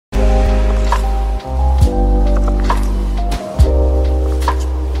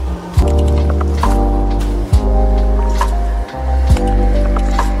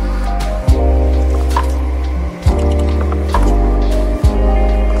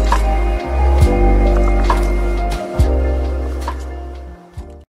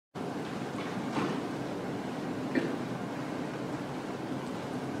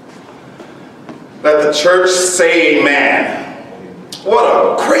the church say amen. What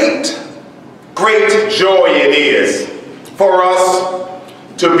a great, great joy it is for us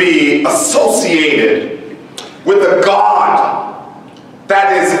to be associated with a God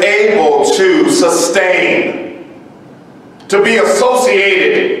that is able to sustain, to be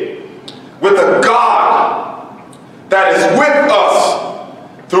associated with a God that is with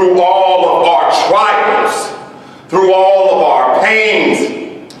us through all of our trials, through all of our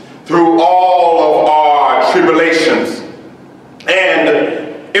pains, through all of our tribulations. And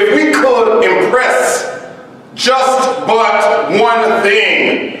if we could impress just but one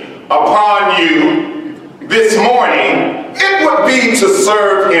thing upon you this morning, it would be to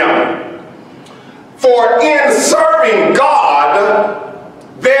serve Him. For in serving God,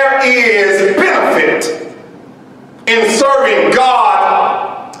 there is benefit. In serving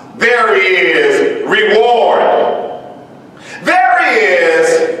God, there is reward. There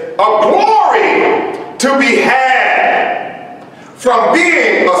is a glory to be had from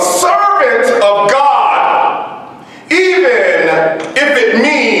being a servant of God, even if it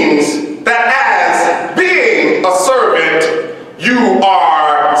means that as being a servant, you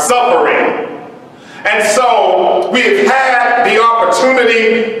are suffering. And so we've had the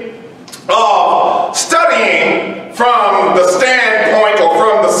opportunity of studying from the standpoint or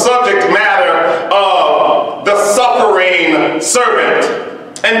from the subject matter of the suffering servant.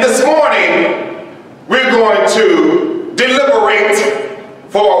 And this morning, we're going to deliberate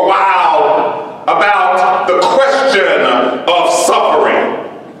for a while about the question of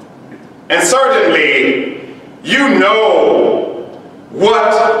suffering. And certainly, you know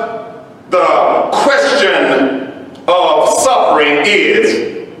what the question of suffering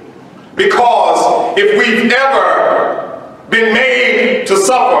is. Because if we've ever been made to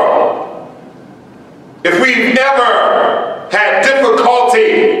suffer, if we've ever had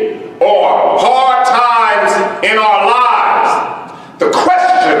difficulty or hard times in our lives, the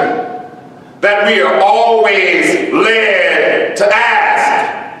question that we are always led to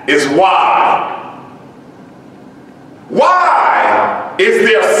ask is why? Why is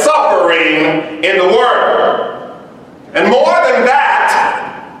there suffering in the world? And more than that,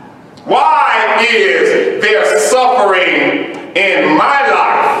 why is there suffering in my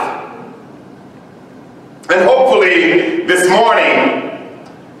life? And hopefully this morning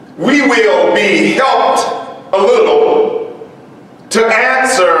we will be helped a little to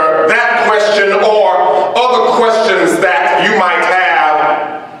answer that question or other questions that you might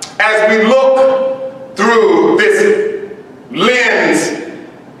have as we look through this lens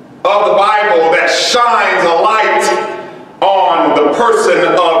of the Bible that shines a light on the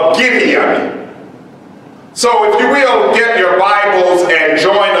person of Gideon. So if you will, get your Bibles and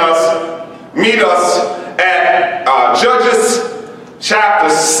join us, meet us at Judges chapter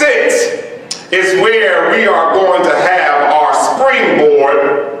 6 is where we are going to have our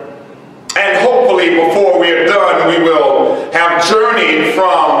springboard. And hopefully before we're done, we will have journeyed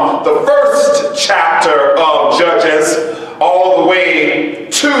from the first chapter of Judges all the way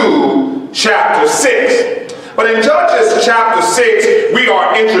to chapter 6. But in Judges chapter 6, we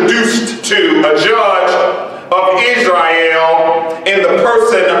are introduced to a judge of Israel in the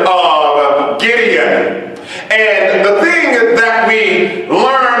person of Gideon. And the thing that we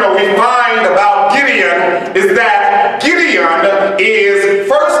learn or we find about Gideon is that Gideon is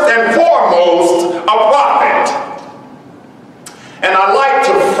first and foremost a prophet. And I like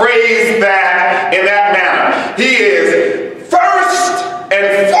to phrase that in that manner. He is first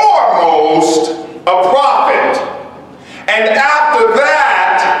and foremost a prophet. And after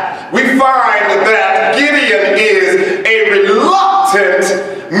that, we find that Gideon is a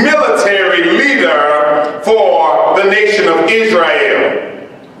reluctant military leader for the nation of Israel.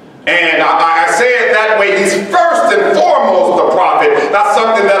 And I say it that way. He's first and foremost a prophet. That's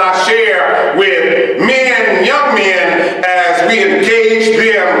something that I share with men, young men, as we engage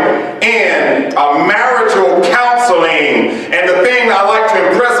them in marital counseling. And the thing I like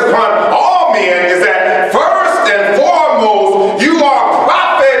to impress upon all men is that first and foremost, you are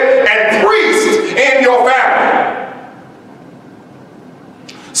prophet and priest in your family.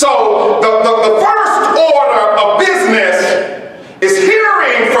 So the first order of business is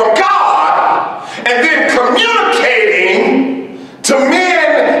hearing from God and then communicating to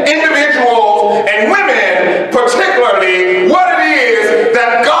men, individuals, and women, particularly what it is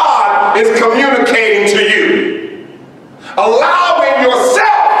that God is communicating to you. Allowing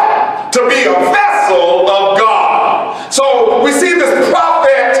yourself to be a vessel of God. So we see this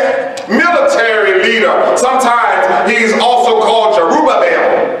prophet, military leader. Sometimes he's also called Jerome.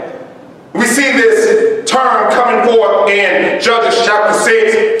 We see this term coming forth in Judges chapter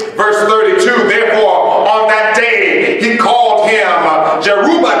 6, verse 32. Therefore, he called him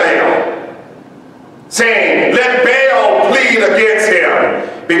Jerubbaal, saying, let Baal plead against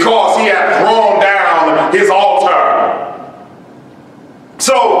him, because he hath thrown down his altar.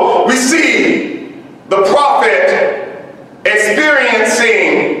 So we see the prophet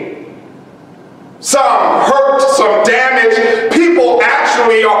experiencing some hurt, some damage. People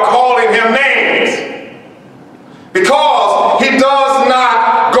actually are calling him names because he does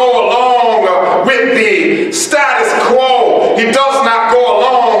not go along with the status quo. He does not go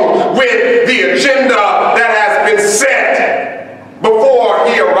along with the agenda that has been set before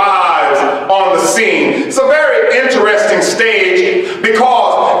he arrives on the scene. It's a very interesting stage,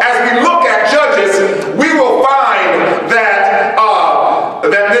 because as we look at Judges, we will find that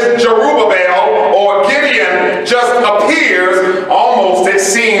that this Jerubbaal or Gideon just appears almost, it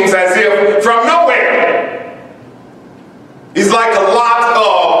seems, as if from nowhere. He's like a lot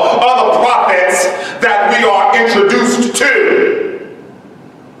of other prophets that we are introduced to.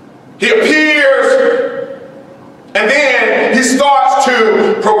 He appears, and then he starts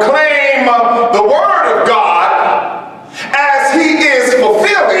to proclaim the word of God as he is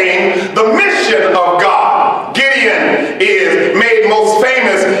fulfilling the mission of God. Gideon is made most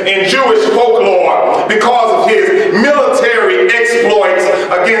famous in Jewish folklore because of his military exploits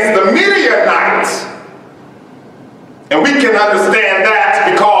against the Midianites. And we can understand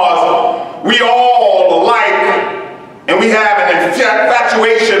that because we all like, and we have an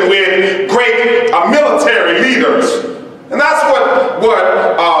infatuation with great military leaders. And that's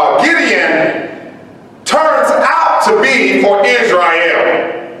what Gideon turns out to be for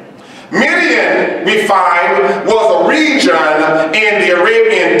Israel. Midian, we find, was a region in the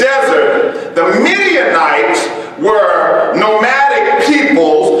Arabian desert. The Midianites were nomadic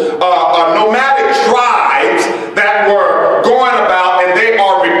peoples, nomadic tribes that were going about, and they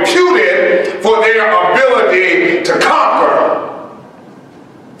are reputed for their ability to conquer.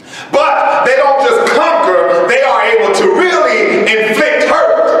 But they don't just conquer, they are able to really inflict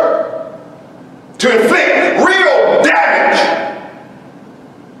hurt, to inflict real damage,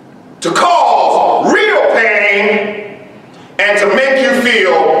 to cause real pain, and to make you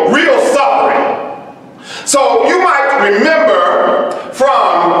feel real suffering. So you might remember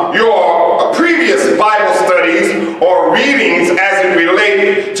from your previous Bible studies or readings as it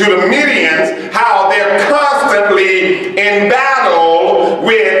relates to the Midians, how they're constantly in battle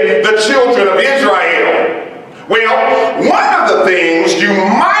with the children of Israel. Well, one of the things you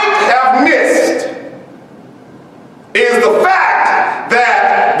might have missed is the fact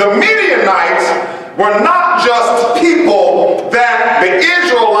that the Midianites were not just people that the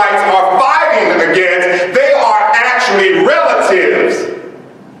Israelites are fighting against. They are actually relatives.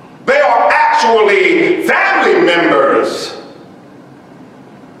 They are actually family members.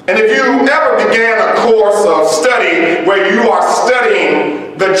 And if you ever began a course of study where you are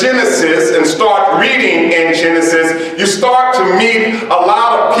studying the Genesis and start reading in Genesis, you start to meet a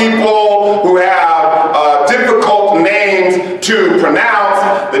lot of people who have difficult names to pronounce.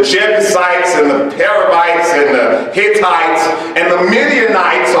 The Jebusites and the Perizzites and the Hittites and the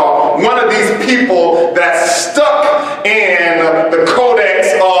Midianites are one of these people that stuck in the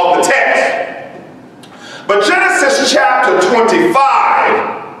codex of the text. But Genesis chapter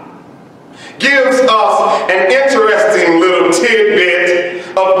 25 gives us an interesting little tidbit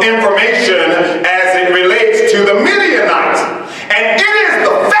of information as it relates to the Midianites. And it is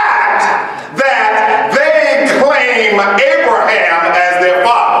the fact that they claim Abraham as their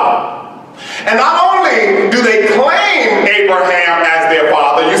father. And not only do they claim Abraham as their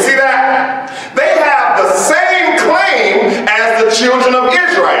father, you see that? They have the same claim as the children of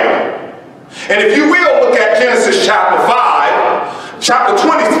Israel. And if you will look at Genesis chapter 5, chapter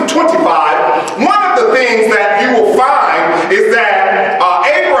 25, one of the things that you will find is that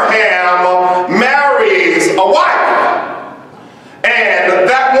Abraham marries a wife. And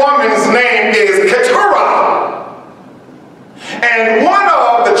that woman's name is Keturah. And one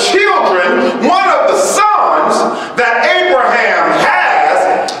of the children, one of the sons that Abraham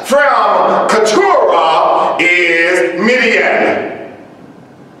has from Keturah is Midian.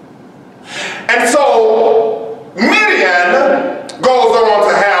 And so Midian goes on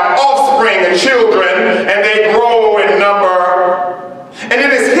to have offspring and children, and they grow in number. And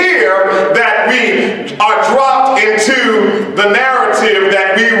it is here that we are dropped into the narrative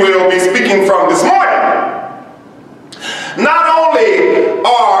that we will be speaking from this morning. Not only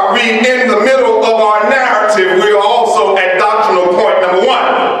are we in the middle of our narrative, we are also at doctrinal point number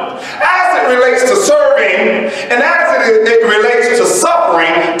 1. As it relates to serving and as it relates to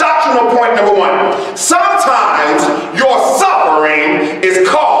suffering, doctrinal point number 1. Sometimes your suffering is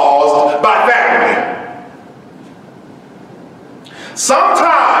caused by family.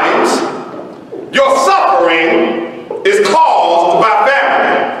 Sometimes your suffering is caused by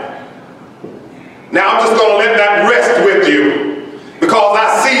family. Now I'm just going to let that rest with you, because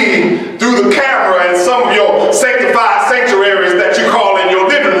I see through the camera and some of your sanctified sanctuaries that you call in your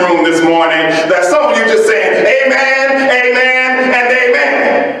living room this morning that some of you just saying amen, amen, and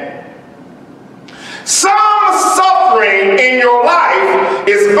amen. Some suffering in your life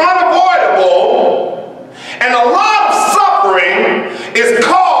is unavoidable, and a lot of suffering is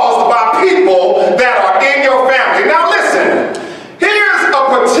caused by people that are in your family. Now listen, here's a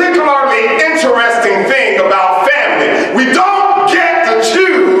particularly interesting thing about family. We don't get to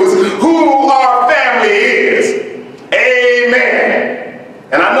choose who our family is. Amen.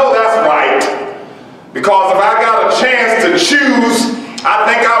 And I know that's right, because if I got a chance to choose, I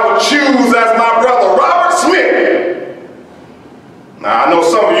think I would choose as my brother Robert Smith. Now I know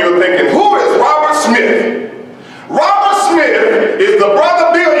some of you are thinking, who is Robert Smith? Robert Smith is the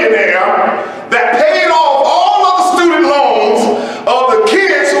brother billionaire that paid off all of the student loans of the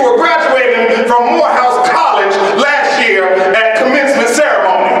kids who were graduating from Morehouse College last year at commencement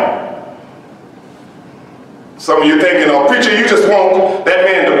ceremony. Some of you thinking, oh preacher, you just want that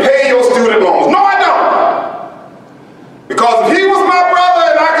man to pay your student loans. No, I don't. Because if he was my brother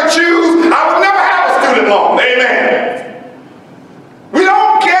and I could choose, I would never have a student loan. Amen. We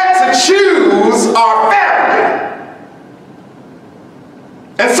don't get to choose our family.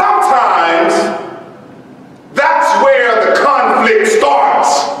 And sometimes that's where the conflict starts.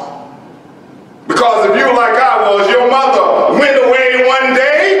 Because if you're like I was, your mother went away one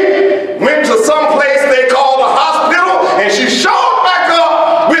day, went to some place they called a hospital, and she showed back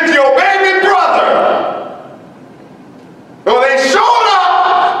up with your baby brother. Or they showed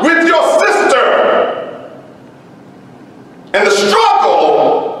up with your sister. And the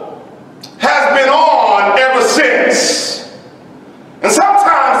struggle has been on ever since. And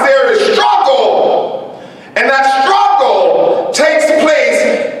sometimes there is struggle, and that struggle takes place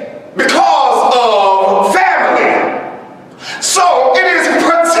because of family. So it is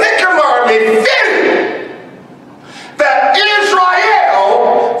particularly fitting that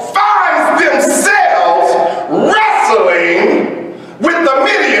Israel finds themselves wrestling with the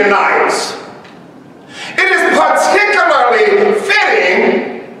Midianites. It is particularly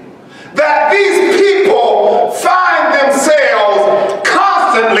fitting that these people find themselves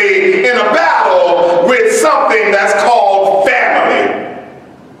constantly in a battle with something that's called family.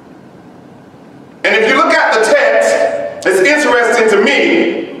 And if you look at the text, it's interesting to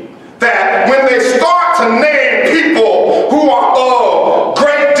me that when they start to name people who are of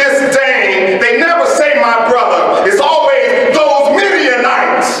great disdain, they never say my brother. It's always those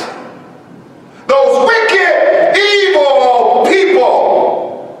Midianites, those wicked, evil people.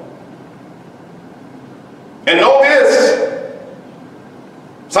 And know this,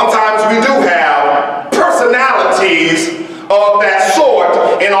 sometimes we do have personalities of that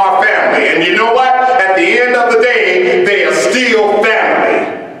sort in our family. And you know what? At the end of the day, they are still family.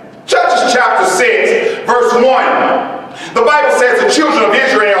 Judges chapter 6, verse 1. The Bible says the children of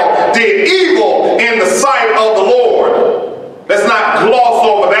Israel did evil in the sight of the Lord. Let's not gloss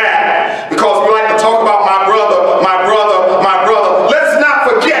over that, because we like to talk about my brother, my brother, my brother. Let's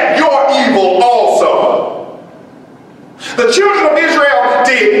not forget your evil also. The children of Israel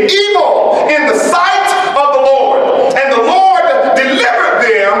did evil in the sight of the Lord, and the Lord delivered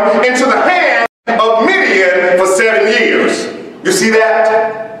them into the hand of Midian for 7 years. You see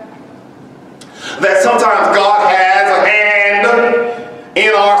that? That sometimes God has a hand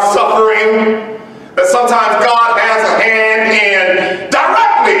in our suffering, that sometimes God has a hand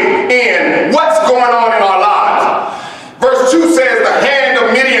directly in what's going on in our lives. Verse 2 says the hand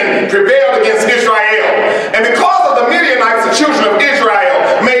of Midian prevailed against Israel, and because of the Midianites, the children of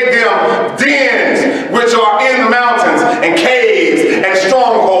Israel made them dens which are in the mountains, and caves and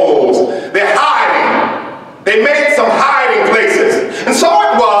strongholds. They're hiding. They made some hiding places. And so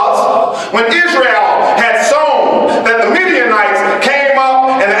it was when Israel had sown that the Midianites came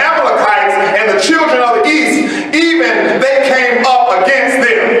up, and the Amalekites and the children of the east, even they came up against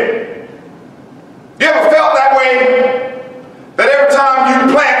them. You ever felt that way? That every time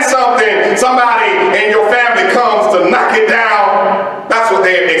you plant something, somebody in your family comes to knock it down? That's what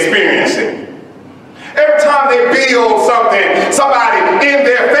they're experiencing. Every time they build something, somebody in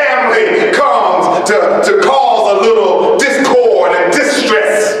their family comes to cause a little discord and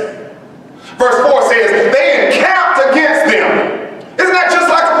distress. Verse 4 says, they encamped against them. Isn't that just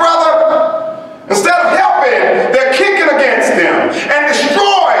like a brother? Instead of helping, they're kicking against them and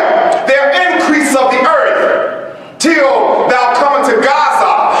destroy their increase of the earth, till thou come into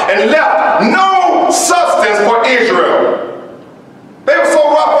Gaza, and left no substance for Israel.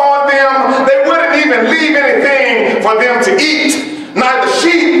 leave anything for them to eat, neither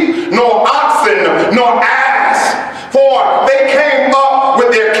sheep, nor oxen, nor ass. For they came up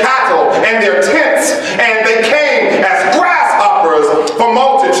with their cattle and their tents, and they came as grasshoppers for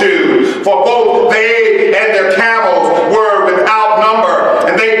multitude. For both they and their camels were without number,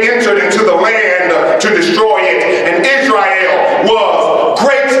 and they entered into the land to destroy it. And Israel was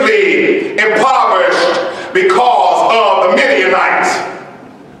greatly impoverished because of the Midianites.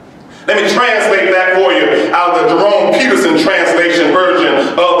 Let me translate that for you out of the Jerome Peterson translation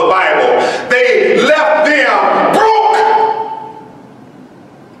version of the Bible. They left them broke.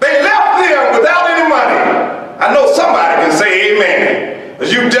 They left them without any money. I know somebody can say amen.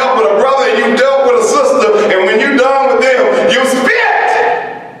 As you dealt with a brother and you dealt with a sister, and when you're done with them, you spit.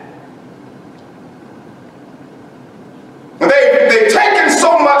 They've taken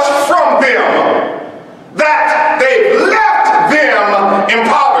so much from them that they've left them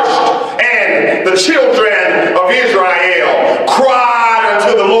impoverished. And the children of Israel cried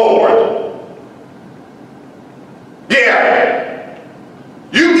unto the Lord. Yeah.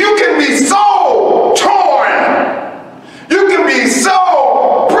 You can be so torn. You can be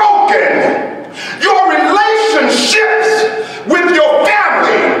so broken. Your relationships with your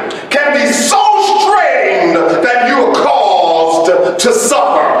family can be so strained that you are caused to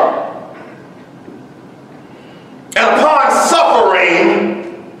suffer. And upon suffering,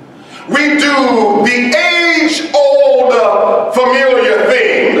 we do the age-old familiar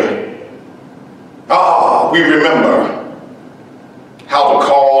thing. We remember how to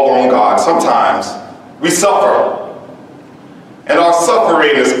call on God. Sometimes we suffer, and our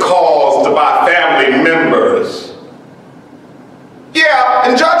suffering is caused by family members. Yeah,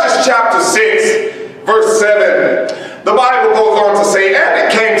 in Judges chapter 6, verse 7, the Bible goes on to say, and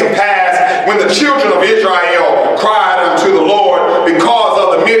it came to pass when the children of Israel cried unto the Lord because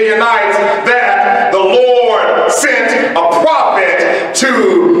of the Midianites, that the Lord sent a prophet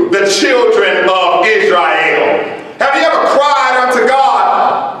to the children of Israel. Have you ever cried unto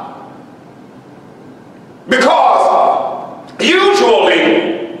God? Because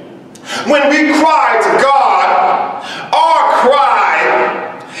usually when we cry to God, our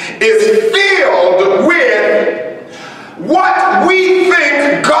cry is filled with what we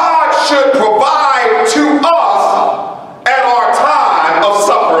think God should provide to us at our time of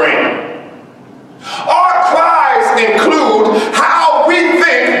suffering. Our cries include how we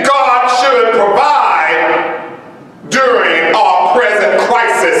think God should provide during our present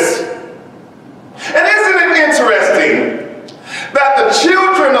crisis. And isn't it interesting that the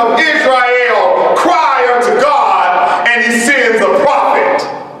children of Israel cry unto God and he sends a prophet?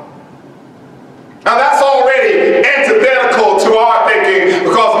 Now that's already antithetical to our thinking,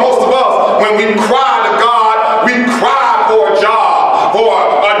 because most of us, when we cry to God, we cry for a job, for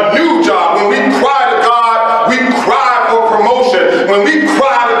a new job. When we cry to God, we cry for promotion. When we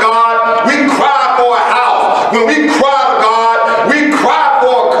cry to God, we cry for a house. When we cry to God, we cry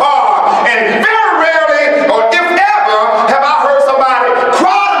for a car. And very rarely, or if ever, have I heard somebody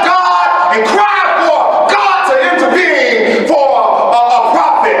cry to God and cry for God to intervene for a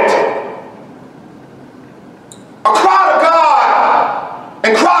prophet. A cry to God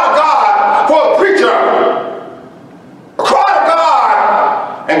and cry to God for a preacher. A cry to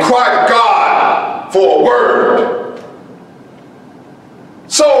God and cry to God for a word.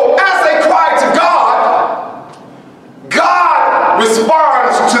 So as they cry to God, God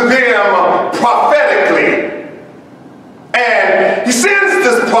responds to them prophetically. And he sends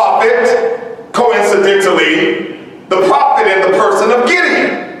this prophet, coincidentally, the prophet in the person of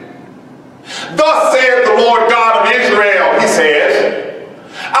Gideon. Thus saith the Lord God of Israel, he says,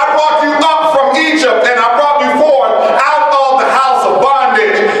 I brought you up from Egypt, and I brought you forth out of the house of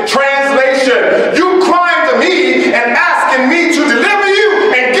bondage. Translation, you crying to me and asking me to deliver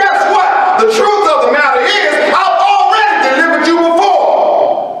you, and guess what? The truth of the matter is, I've already delivered you before.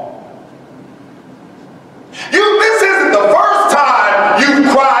 This isn't the first time you've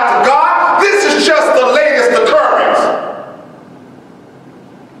cried to God. This is just the latest occurrence.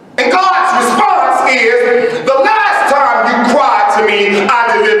 And God's response is, the last time you cried to me,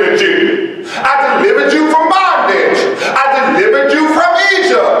 I delivered you. I delivered you from bondage. I delivered you from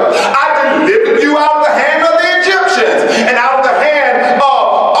Egypt. I delivered you out of the hand of the Egyptians and out of the hand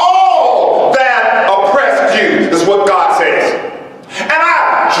of all that oppressed you, is what God says. And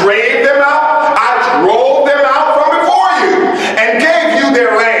I drave them out. I drove them out from before you and gave you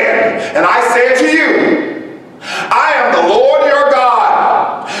their land. And I said to you, I am the Lord your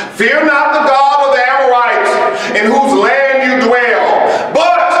God. Fear not the God of the Amorites, in whose land you dwell.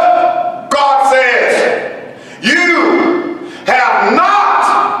 But God says, you have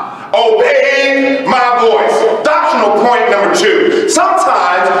not obeyed my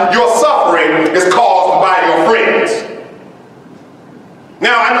your suffering is caused by your friends.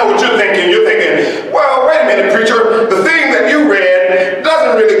 Now, I know what you're thinking. You're thinking, well, wait a minute, preacher. The thing that you read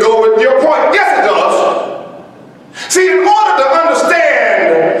doesn't really go with your point. Yes, it does. See, in order to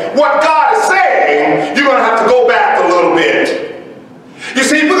understand what God is saying, you're going to have to go back a little bit. You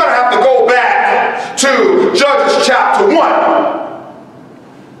see, we're going to have to go back to Judges chapter 1.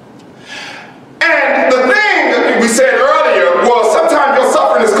 And the thing that we said earlier was sometimes your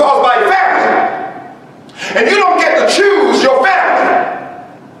suffering is caused by your family. And you don't get to choose your family.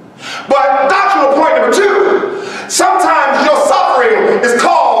 But doctrinal point number 2, sometimes your suffering is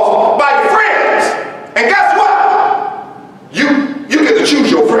caused by your friends. And guess what? You get to choose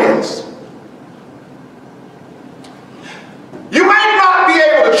your friends. You might not be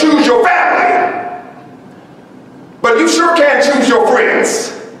able to choose your family, but you sure can choose your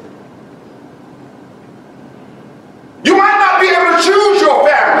friends. You might not be able to choose your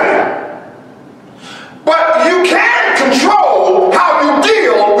family, but you can control how you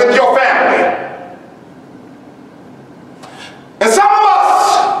deal with your family. And some of us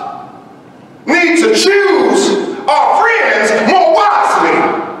need to choose our friends more wisely.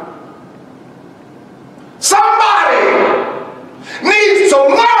 Somebody needs to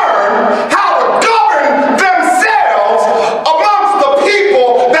learn how to govern themselves amongst the people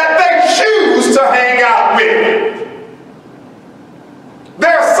that they choose to hang out with.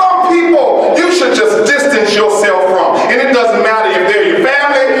 There are some people you should just distance yourself from, and it doesn't matter if they're your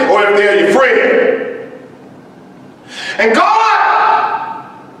family or if they're your friend. And God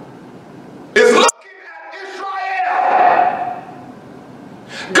is looking at Israel.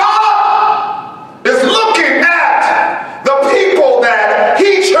 God is looking at the people that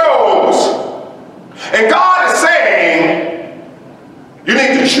He chose. And God is saying, you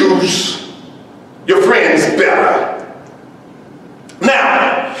need to choose your friends better.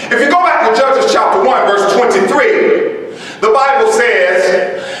 Now, if you go back to Judges chapter 1, verse 23, the Bible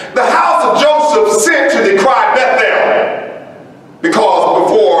says, the house of Joseph sent to decry Bethel, because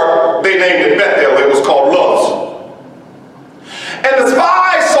before they named it Bethel, it was called Luz. And the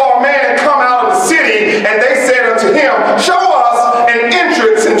spies saw a man come out of the city, and they said unto him, show us an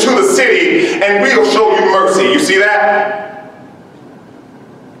entrance into the city, and we'll show you mercy. You see that?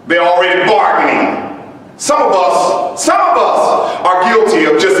 They're already bargaining. Some of us are guilty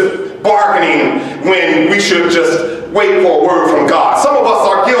of just bargaining when we should just wait for a word from God. Some of us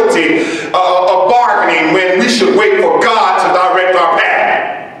are guilty of bargaining when we should wait for God to direct our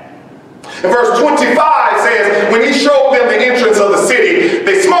path. And verse 25 says, when he showed them the entrance of the city,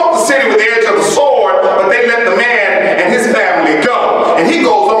 they smote the city with the edge of the sword, but they let the man and his family go. And he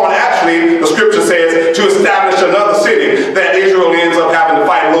goes on, actually, the scripture says, to establish another city that Israel ends up having to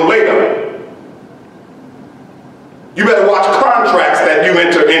fight a little later. You better watch contracts that you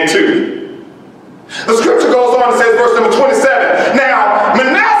enter into. The scripture goes on and says, verse number 27, now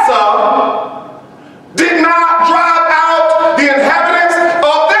Manasseh did not drive out the inhabitants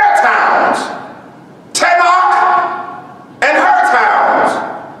of their towns, Tanakh and her towns.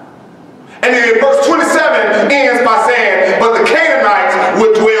 And then verse 27 ends by saying, but the Canaanites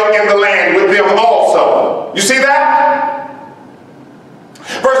would dwell in the land with them also. You see that?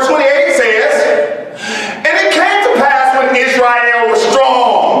 Verse 28 says, and it came to pass when Israel was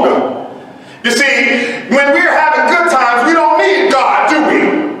strong. You see, when we're having good times, we don't need God, do we?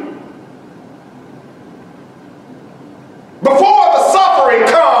 Before the suffering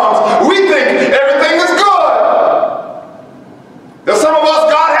comes, we think everything is good. There's some of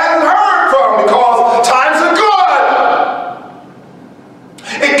us God hasn't heard from because times are good.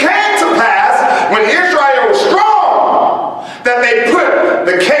 It came to pass when Israel was strong that they put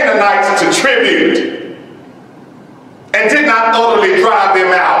the Canaanites to tribute and did not utterly drive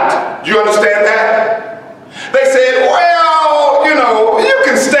them out. Do you understand that? They said, well, you know, you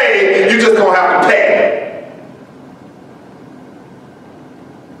can stay, you just don't have to pay.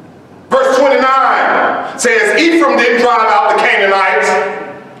 Verse 29 says, Ephraim didn't drive out the Canaanites,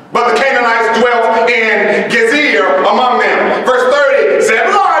 but the Canaanites dwelt in Gezer among them. Verse 30 said,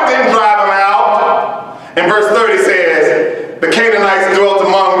 Lord didn't drive them out. And verse 30 says, the Canaanites dwelt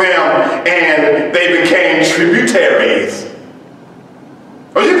among them, and they became tributaries.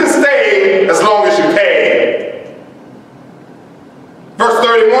 Or you can stay as long as you pay. Verse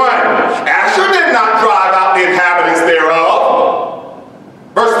 31, Asher did not drive out the inhabitants thereof.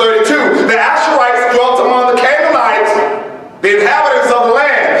 Verse 32, the Asherites dwelt among the Canaanites, the inhabitants of the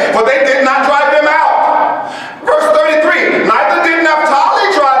land, for they did not drive them out. Verse 33, neither did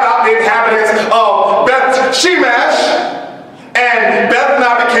Naphtali drive out the inhabitants of Beth Shemesh, and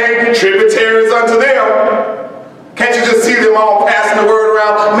Bethlehem became tributaries unto them. Can't you just see the them all passing the word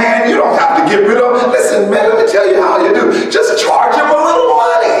around. Man, you don't have to get rid of them. Listen, man, let me tell you how you do. Just charge them a little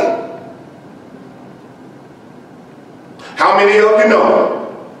money. How many of you know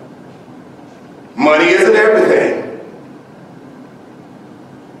money isn't everything?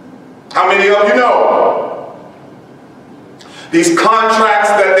 How many of you know these contracts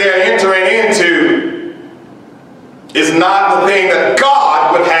that they're entering into is not the thing that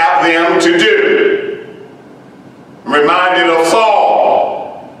God would have them to do? I'm reminded of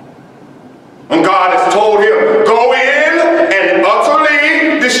Saul, when God has told him, go in and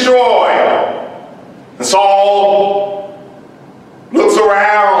utterly destroy. And Saul looks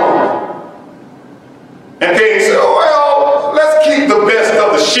around and thinks, well, let's keep the best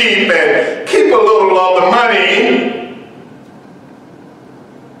of the sheep and keep a little of the money.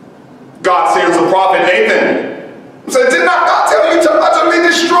 God sends the prophet Nathan and said, did not God tell you to utterly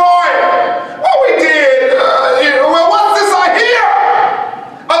destroy? Well, we did. Well, what's this I hear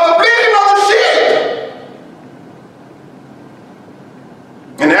of the bleating of the sheep?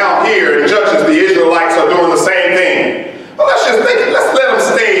 And now here in Judges, the Israelites are doing the same thing. Well, let's just think it. Let's let them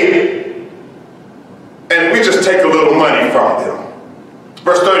stay and we just take a little money from them.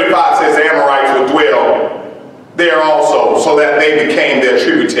 Verse 35 says the Amorites would dwell there also, so that they became their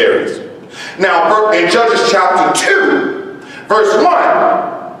tributaries. Now, in Judges chapter 2, verse 1,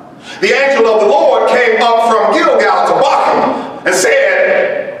 the angel of the Lord came up from Gilgal to Bochum and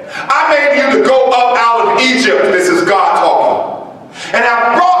said, I made you to go up out of Egypt, this is God talking, and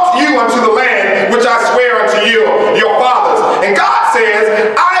have brought you unto the land which I swear unto you, your fathers. And God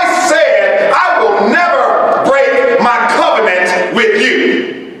says, I said, I will never break my covenant with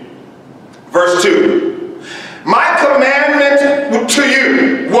you. Verse 2, my commandment to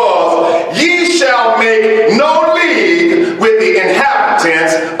you was, ye shall make no league with the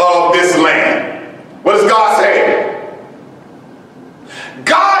inhabitants of this land. What does God say?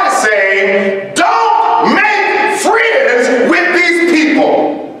 God is saying, don't make friends with these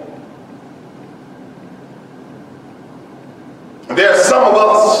people. There are some of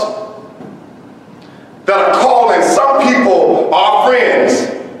us that are calling some people our friends,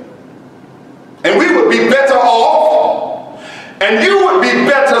 and we would be better off, and you would be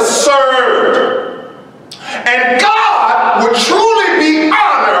better served, and God would truly be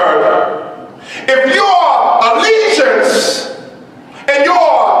honored if your allegiance and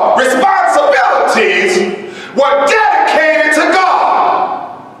your responsibilities were dedicated to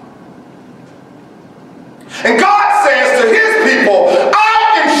God. And God says to his people, I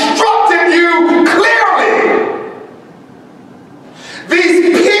instructed you clearly. These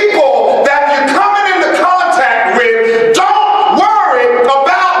people that you're coming into contact with, don't worry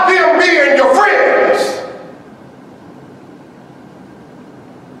about them being your friends.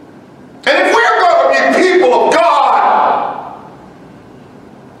 And if we're going to be people of God,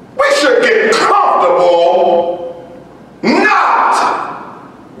 we should get comfortable not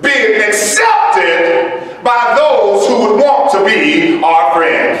being accepted by those who would want to be our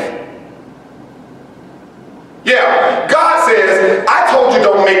friends. Yeah, God says, I told you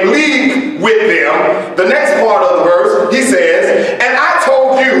don't make league with them. The next part of the verse, he says, and I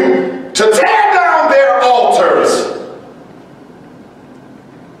told you to tear down their altars.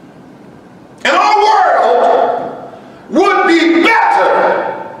 And our world would be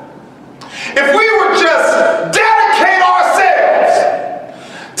better if we would just dedicate ourselves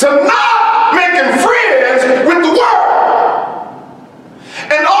to not making friends with the world.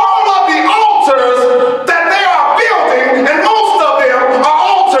 And all of the altars that they are building, and most of them are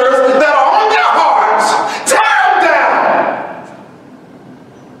altars that are on their hearts, tear them down.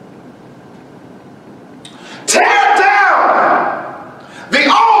 Tear down the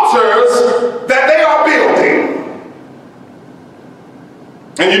altars that they are building.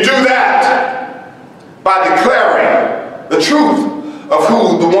 And you do that by declaring the truth of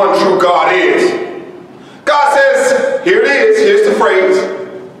who the one true God is. God says, here it is, here's the phrase.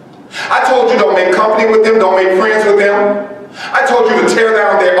 I told you don't make company with them, don't make friends with them. I told you to tear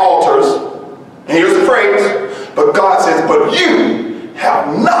down their altars. And here's the phrase. But God says, but you have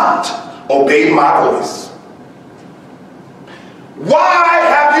not obeyed my voice. Why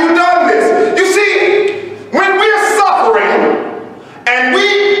have you done this? You see, when we're suffering and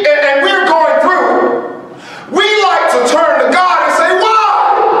we're going through, we like to turn to God and say, why?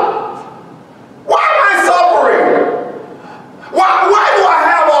 Why am I suffering? Why do I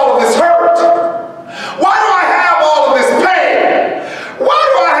have all of this hurt? Why do I have all of this pain? Why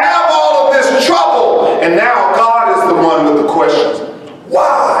do I have all of this trouble? And now God is the one with the questions.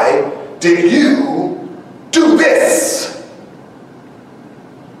 Why did you do this?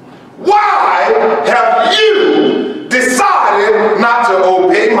 Why have you decided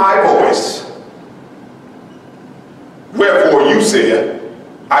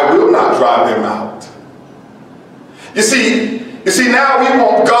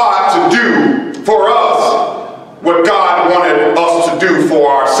want God to do for us what God wanted us to do for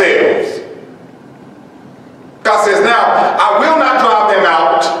ourselves. God says, now, I will not drive them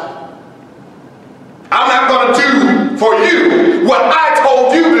out. I'm not going to do for you what I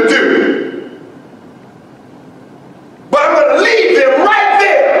told you to do. But I'm going to leave them right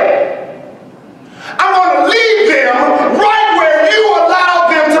there. I'm going to leave them right where you allowed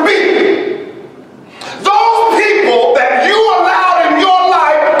them to be. Those people that you allowed in your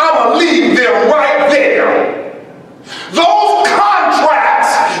life, I'm going to leave them right there. Those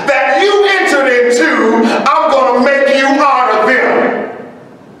contracts that you entered into, I'm going to make you honor them.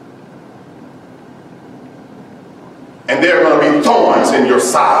 And there are going to be thorns in your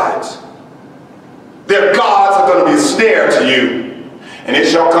sides. Their gods are going to be a snare to you. And it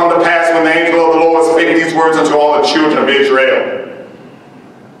shall come to pass when the angel of the Lord spake these words unto all the children of Israel,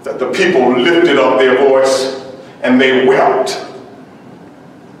 that the people lifted up their voice and they wept.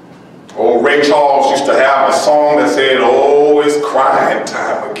 Old Ray Charles used to have a song that said, oh, it's crying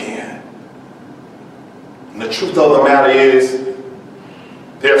time again. And the truth of the matter is,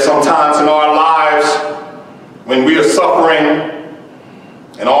 there are some times in our lives when we are suffering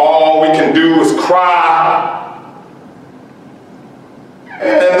and all we can do is cry.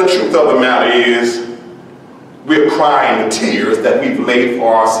 And the truth of the matter is, we're crying the tears that we've laid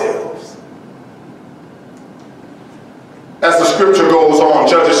for ourselves. As the scripture goes on,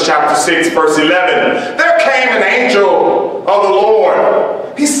 Judges chapter 6, verse 11, there came an angel of the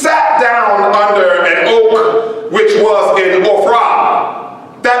Lord. He sat down under an oak which was in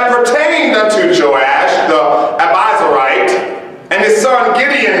Ophrah, that pertained unto Joash the Abizarite, and his son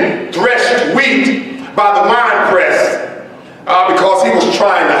Gideon threshed wheat by the winepress, because he was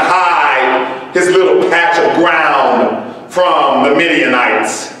trying to hide his little patch of ground from the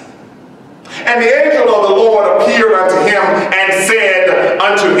Midianites. And the angel of the Lord appeared unto him and said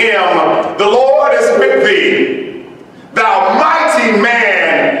unto him, the Lord is with thee, thou mighty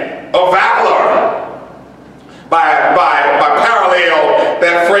man of valor. By parallel,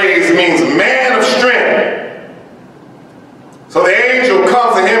 that phrase means man of strength. So the angel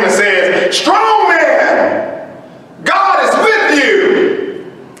comes to him and says, strong man, God is with you.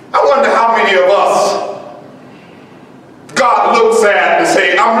 I wonder how many of us God looks at and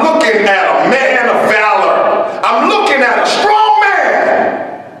say, I'm looking at a man of valor. I'm looking at a strong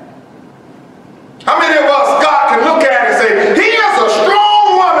man. How many of us God can look at and say, he is a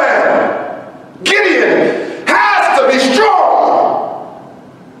strong woman. Gideon has to be strong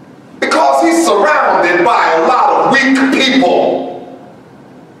because he's surrounded by a lot of weak people.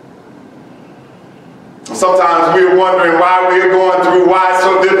 Sometimes we're wondering why we're going through, why it's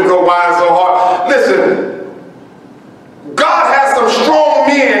so difficult, why it's so hard. Listen, God has some strong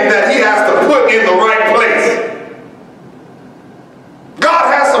men that he has to put in the right place.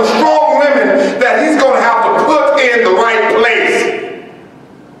 God has some strong women that he's going to have to put in the right place.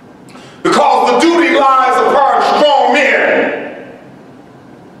 Because the duty lies upon strong men.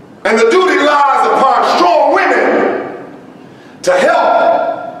 And the duty lies upon strong women to help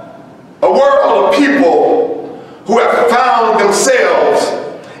a world of people who have found themselves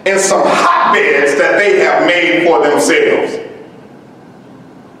in some hotbeds that they have made for themselves.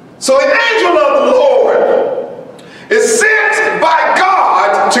 So an angel of the Lord is sent by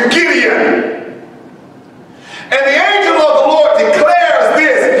God to Gideon. And the angel of the Lord declares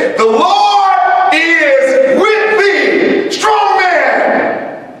this, the Lord is with thee, strong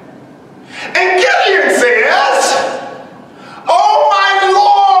man. And Gideon says, oh my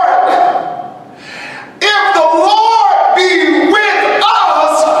Lord, if the Lord be with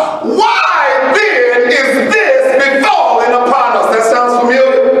us, why then is this befallen upon us? That sounds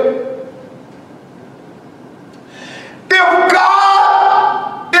familiar. If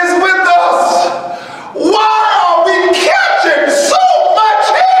God is with us, why are we catching so much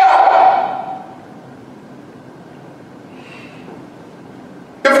hell?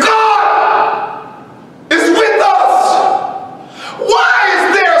 If God is with us, why is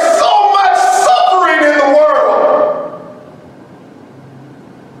there so much suffering in the world?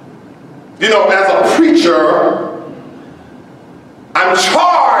 You know, as a preacher, I'm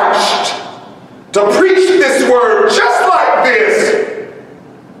charged to preach this word just like this,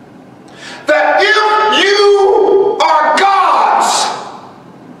 that if you are God's,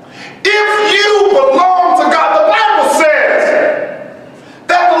 if you belong to God, the Bible says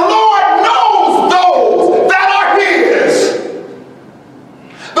that the Lord knows those that are his.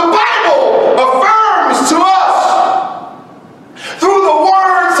 The Bible affirms to us through the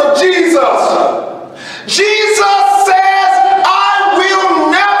words of Jesus. Jesus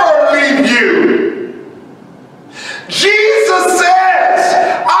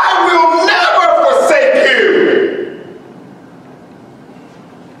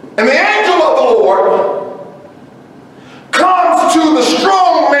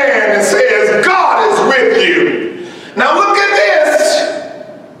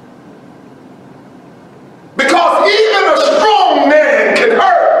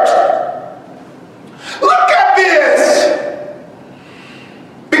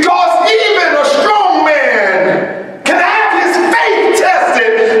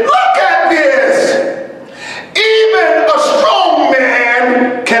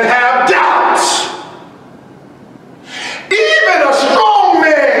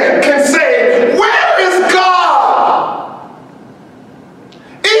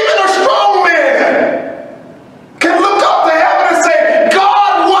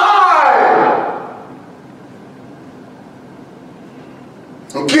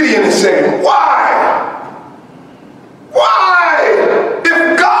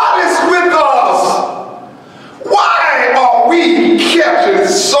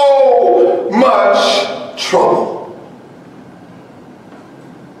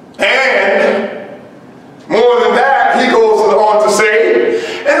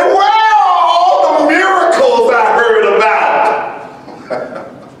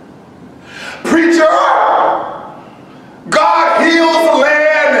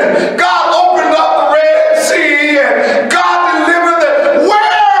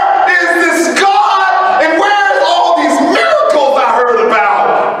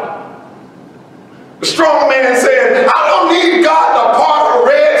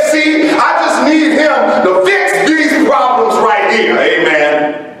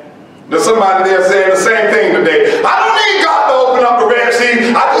There's somebody there saying the same thing today. I don't need God to open up the Red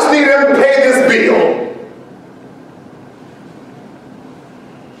Sea. I just need him to pay this bill.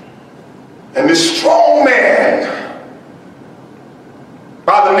 And this strong man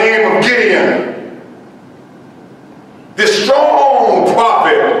by the name of Gideon, this strong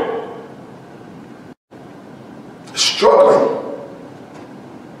prophet, struggling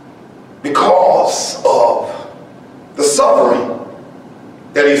because of the suffering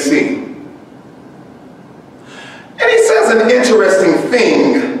that he's seen. And he says an interesting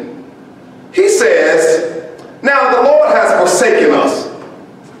thing. He says, now the Lord has forsaken us.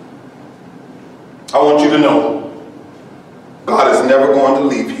 I want you to know, God is never going to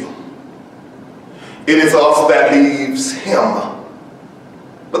leave you. It is us that leaves him.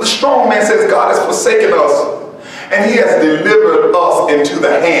 But the strong man says God has forsaken us, and he has delivered us into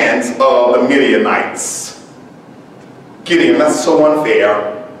the hands of the Midianites. Gideon, that's so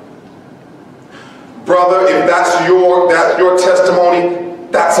unfair. Brother, if that's your testimony,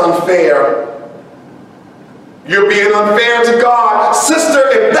 that's unfair. You're being unfair to God. Sister,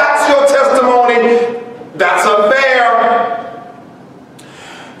 if that's your testimony, that's unfair.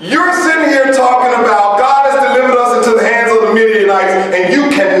 You're sitting here talking about God has delivered us into the hands of the Midianites, and you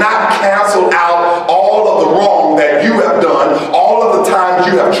cannot cancel out all of the wrong that you have done, all of the times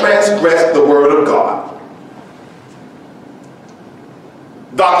you have transgressed the word of God.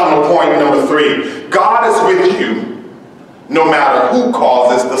 Doctrinal point number 3. God is with you no matter who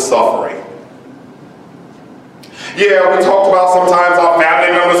causes the suffering. Yeah, we talked about sometimes our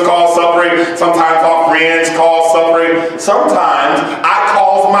family members cause suffering, sometimes our friends cause suffering, sometimes I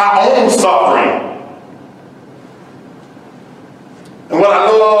cause my own suffering. And what I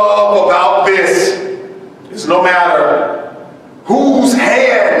love about this is no matter whose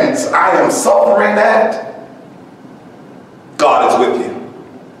hands I am suffering at, God is with you.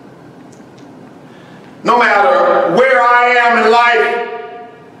 No matter where I am in life,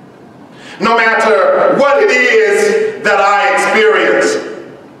 no matter what it is that I experience,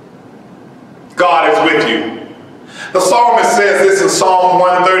 God is with you. The psalmist says this in Psalm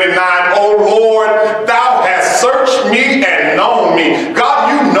 139, O Lord, thou hast searched me and known me.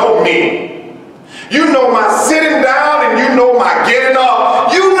 God, you know me. You know my sitting down and you know my getting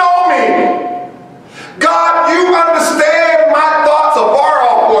up. You know me. God, you understand my thoughts afar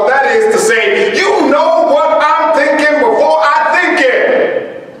off, or that is to say, you know what I'm thinking before I think it.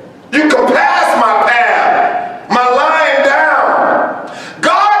 You can pass my path, my lying down.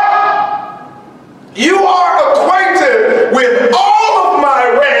 God, you are acquainted with all of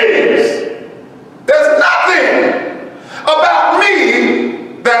my ways. There's nothing about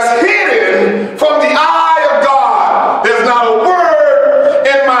me that's hidden from the eye of God. There's not a word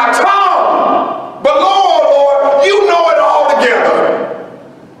in my tongue. But Lord, you know it all together.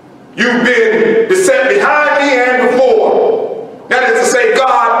 You've been beset behind me and before. That is to say,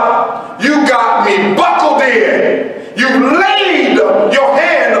 God, you got me buckled in. You laid your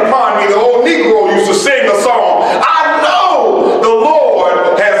hand upon me. The old Negro used to sing a song. I know the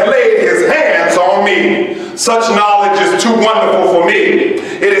Lord has laid his hands on me. Such knowledge is too wonderful for me.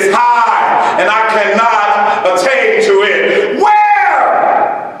 It is high and I cannot attain to it. Where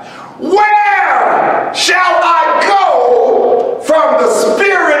shall I go from the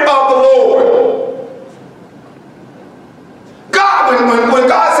Spirit of the Lord? God, when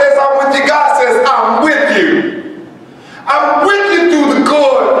God says I'm with you, God says I'm with you. I'm with you through the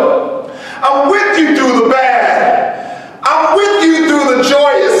good. I'm with you through the bad. I'm with you through the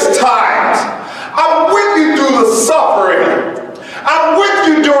joyous times. I'm with you through the suffering. I'm with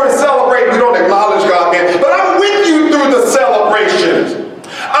you during celebration. We don't acknowledge God then, but I'm with you through the celebrations.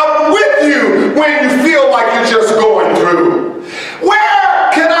 I'm with you when you feel like you're just going through.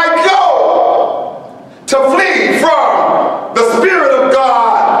 Where can I go to flee from the Spirit of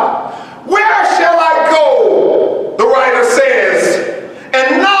God? Where shall I go, the writer says,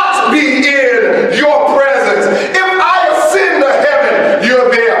 and not be in your presence? If I ascend to heaven, you're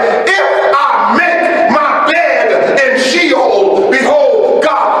there. If I make my bed in Sheol, behold,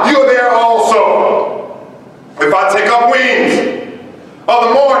 God, you're there also. If I take up wings of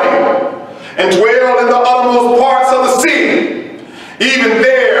the morning and dwell in the uttermost parts of the sea, even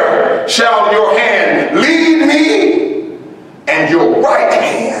there shall your hand lead me, and your right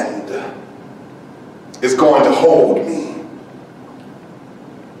hand is going to hold me.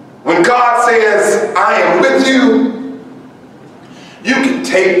 When God says, I am with you, you can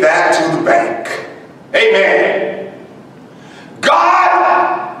take that to the bank. Amen.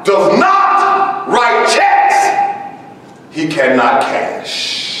 God does not write checks he cannot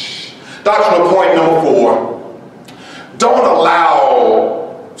cash. Doctrinal point number 4. Don't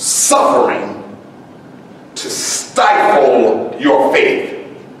allow suffering to stifle your faith.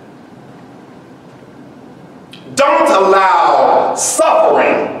 Don't allow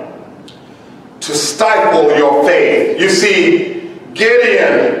suffering to stifle your faith. You see,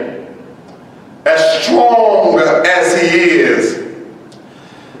 Gideon, as strong as he is,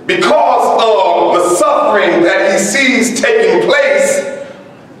 because of the suffering that he sees taking place,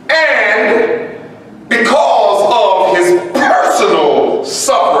 and because of his personal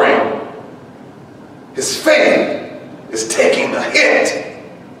suffering, his faith is taking a hit.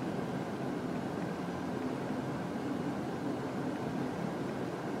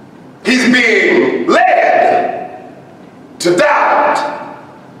 He's being led to doubt.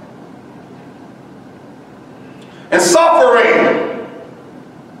 And suffering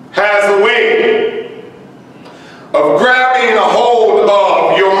has a way of grabbing a hold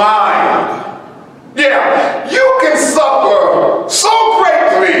of your mind. Yeah, you can suffer so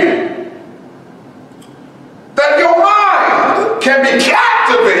greatly that your mind can be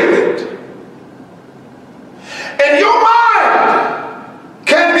captivated. And your mind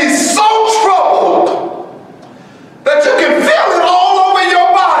can be so troubled that you can feel it all over your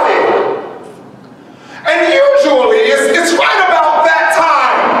body. And usually it's right about that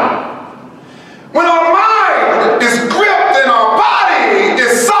time when our mind is gripped and our body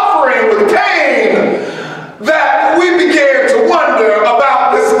is suffering with pain that we begin to wonder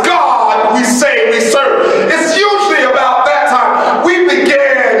about this God we say we serve. It's usually about that time we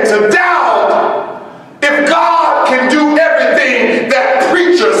begin to doubt if God can do everything that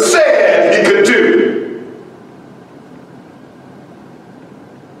preacher said he could do.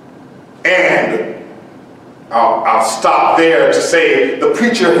 And I'll stop there to say the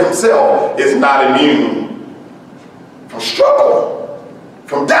preacher himself is not immune from struggle,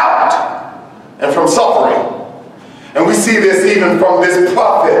 from doubt, and from suffering. And we see this even from this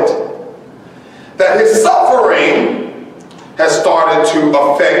prophet, that his suffering has started to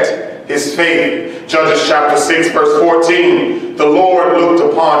affect his faith. Judges chapter 6 verse 14, the Lord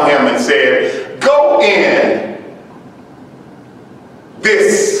looked upon him and said, "Go in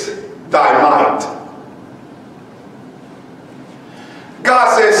this thy might."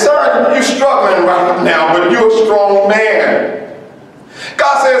 God says, "Sir, you're struggling right now, but you're a strong man."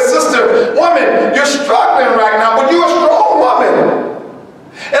 God says, "Sister, woman, you're struggling right now, but you're a strong woman.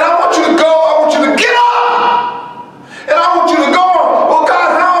 And I want you to go, I want you to get up, and I want you to go on." Well,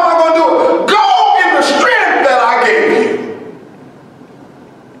 God, how am I going to do it? Go in the strength that I gave you.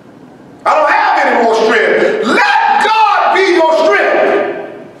 I don't have any more strength. Let God be your strength.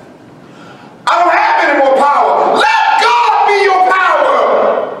 I don't have any more power. Let God be your power.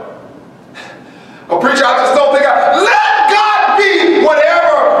 Oh, preacher, I just don't think let God be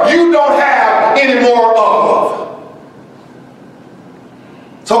whatever you don't have any more of.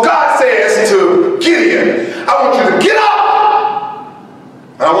 So God says to Gideon, I want you to get up,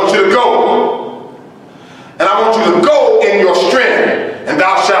 and I want you to go, and I want you to go in your strength, and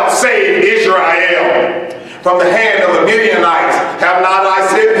thou shalt save Israel from the hand of the Midianites. Have not I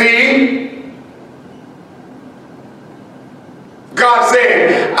sent thee? God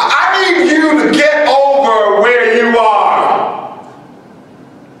saying, I need you to get over where you are.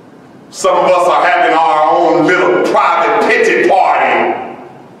 Some of us are having our own little private pity party.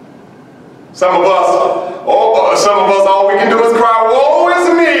 Some of us, all we can do is cry, woe is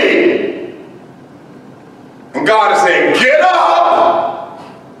me. And God is saying, get up.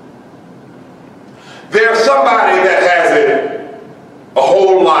 There's somebody that has it a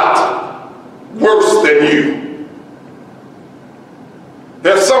whole lot worse than you.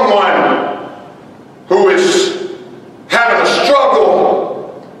 There's someone who is having a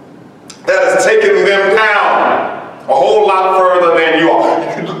struggle that is taking them down a whole lot further than you are.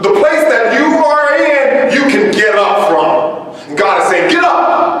 The place that you are in, you can get up from. And God is saying, get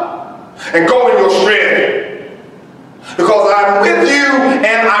up and go in your strength, because I'm with you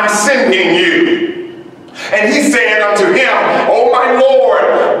and I'm sending you. And he said unto him, O my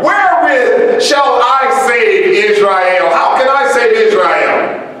Lord, wherewith shall I save Israel? How can I save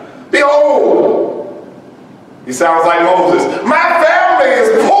Israel? Behold, he sounds like Moses, my family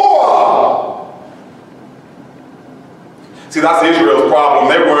is poor. See, that's Israel's problem.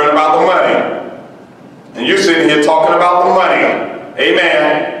 They're worrying about the money. And you're sitting here talking about the money.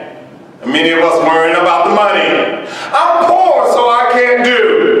 Amen. And many of us worrying about the money. I'm poor, so I can't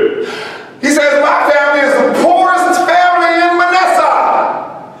do. He says, my family is the poorest family in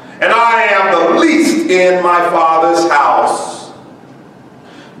Manasseh, and I am the least in my father's house.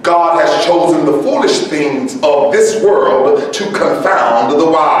 God has chosen the foolish things of this world to confound the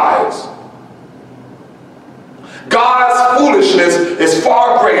wise. God's foolishness is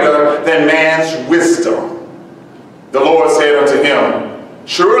far greater than man's wisdom. The Lord said unto him,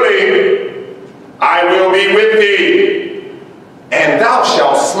 surely I will be with thee, and thou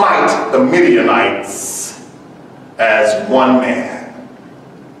shalt smite the Midianites as one man.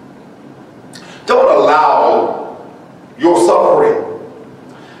 Don't allow your suffering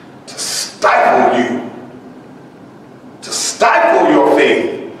to stifle you, to stifle your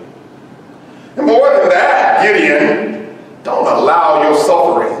faith. And more than that, Gideon, don't allow your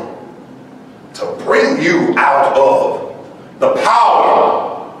suffering to bring you out of the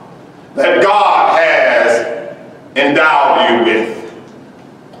power that God has endowed you with.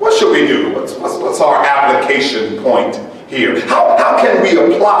 What should we do? What's our application point here? How can we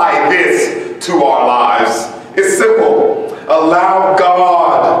apply this to our lives? It's simple. Allow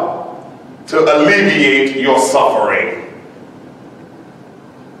God to alleviate your suffering.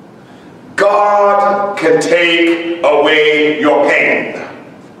 God can take away your pain.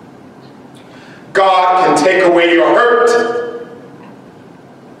 God can take away your hurt.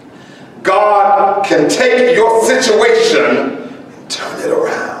 God can take your situation and turn it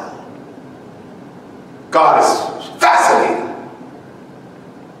around. God is fascinating.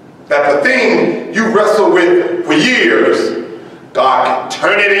 That the thing you wrestle with for years, God can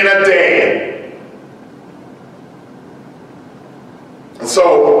turn it in a day. And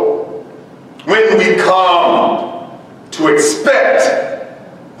so, when we come to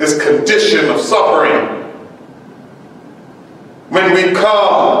expect this condition of suffering, when we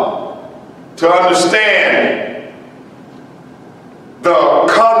come to understand the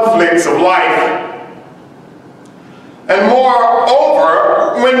conflicts of life, and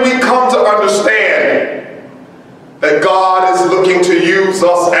moreover, when we come to understand that God is looking to use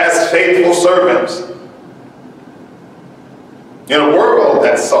us as faithful servants in a world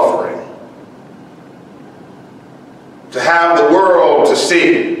that's suffering, to have the world to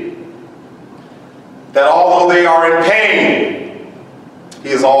see that although they are in pain, He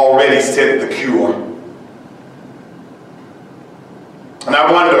has already sent the cure. And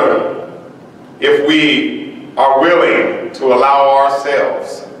I wonder if we are willing to allow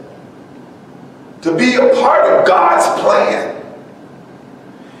ourselves to be a part of God's plan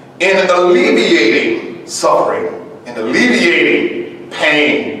in alleviating suffering, in alleviating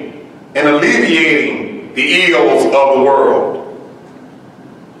pain, in alleviating the ills of the world.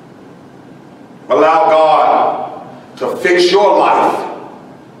 Allow God to fix your life.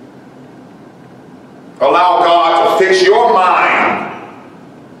 Allow God to fix your mind.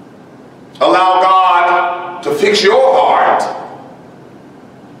 Allow God to fix your heart.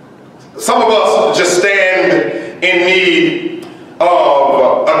 Some of us just stand in need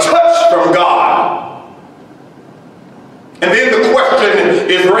of a touch from God. And then the question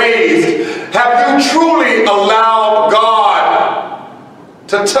is raised, have you truly allowed God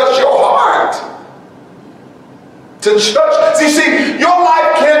to touch your heart? To touch, see, your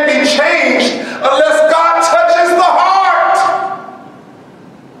life can't be changed unless God touches the heart.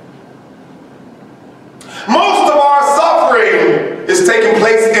 Most of our suffering is taking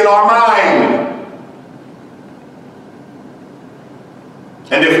place in our mind.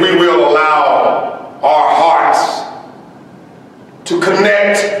 And if we will allow our hearts to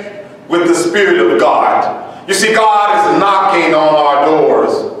connect with the Spirit of God. You see, God is knocking on our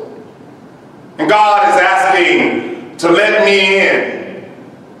doors. And God is asking to let me in.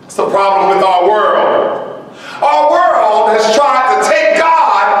 It's the problem with our world. Our world has tried to take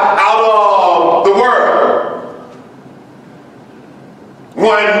God out of the world.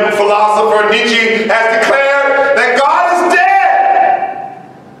 One philosopher, Nietzsche, has declared that God is dead.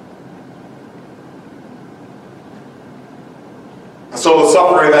 So the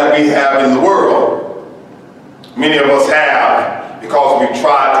suffering that we have in the world, many of us have because we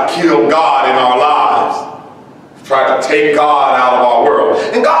tried to kill God in our lives. We've tried to take God out of our world.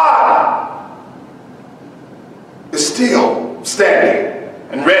 And God is still standing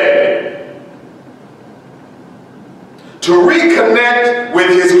and ready to reconnect with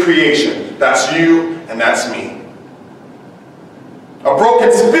His creation. That's you and that's me. A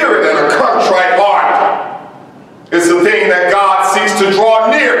broken spirit and a contrite heart is the thing that God seeks to draw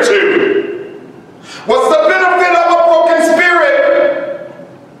near to. What's the benefit of a broken spirit?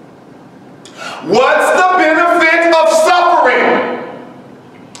 What's the benefit of suffering?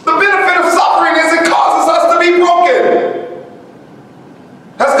 The benefit of suffering is it causes us to be broken.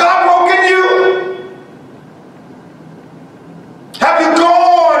 Has God broken you? Have you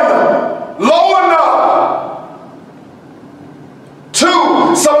gone low enough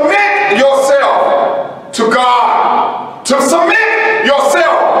to submit yourself to God, to submit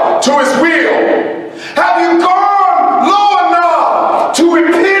yourself to His will? Have you gone low enough to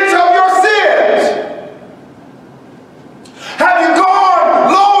repent of your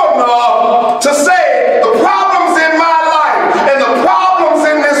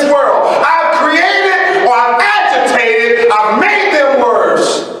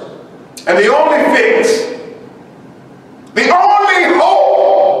And the only fix, the only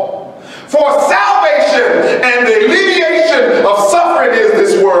hope for salvation and the alleviation of suffering in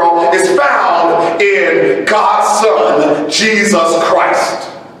this world is found in God's Son, Jesus Christ.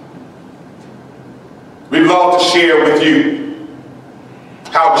 We'd love to share with you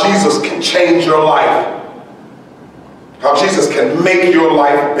how Jesus can change your life, how Jesus can make your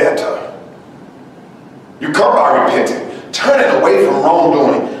life better. You come by repenting, turning away from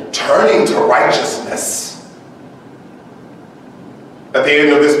wrongdoing, turning to righteousness. At the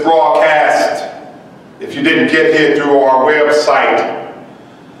end of this broadcast, if you didn't get here through our website,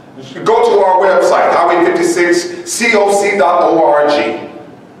 go to our website, highway56coc.org.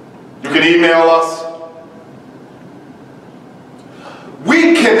 You can email us.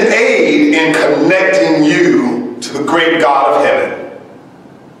 We can aid in connecting you to the great God of heaven.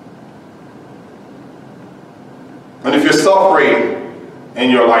 And if you're suffering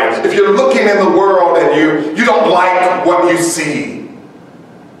in your life, if you're looking in the world and you don't like what you see,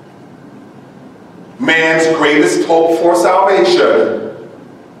 man's greatest hope for salvation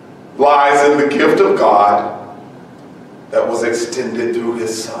lies in the gift of God that was extended through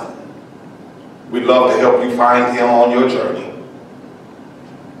his Son. We'd love to help you find him on your journey.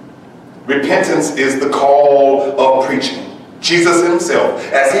 Repentance is the call of preaching. Jesus himself,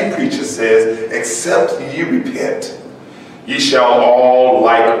 as he preaches, says, except ye repent, ye shall all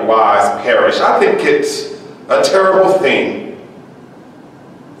likewise perish. I think it's a terrible thing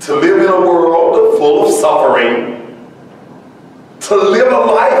to live in a world full of suffering, to live a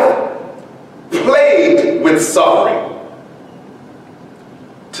life plagued with suffering,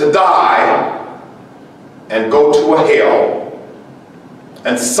 to die and go to a hell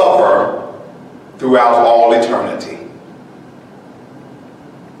and suffer throughout all eternity.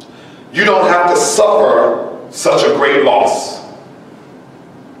 You don't have to suffer such a great loss.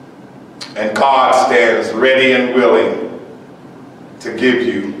 And God stands ready and willing to give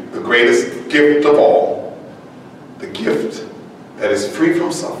you the greatest gift of all, the gift that is free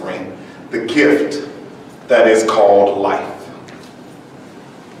from suffering, the gift that is called life.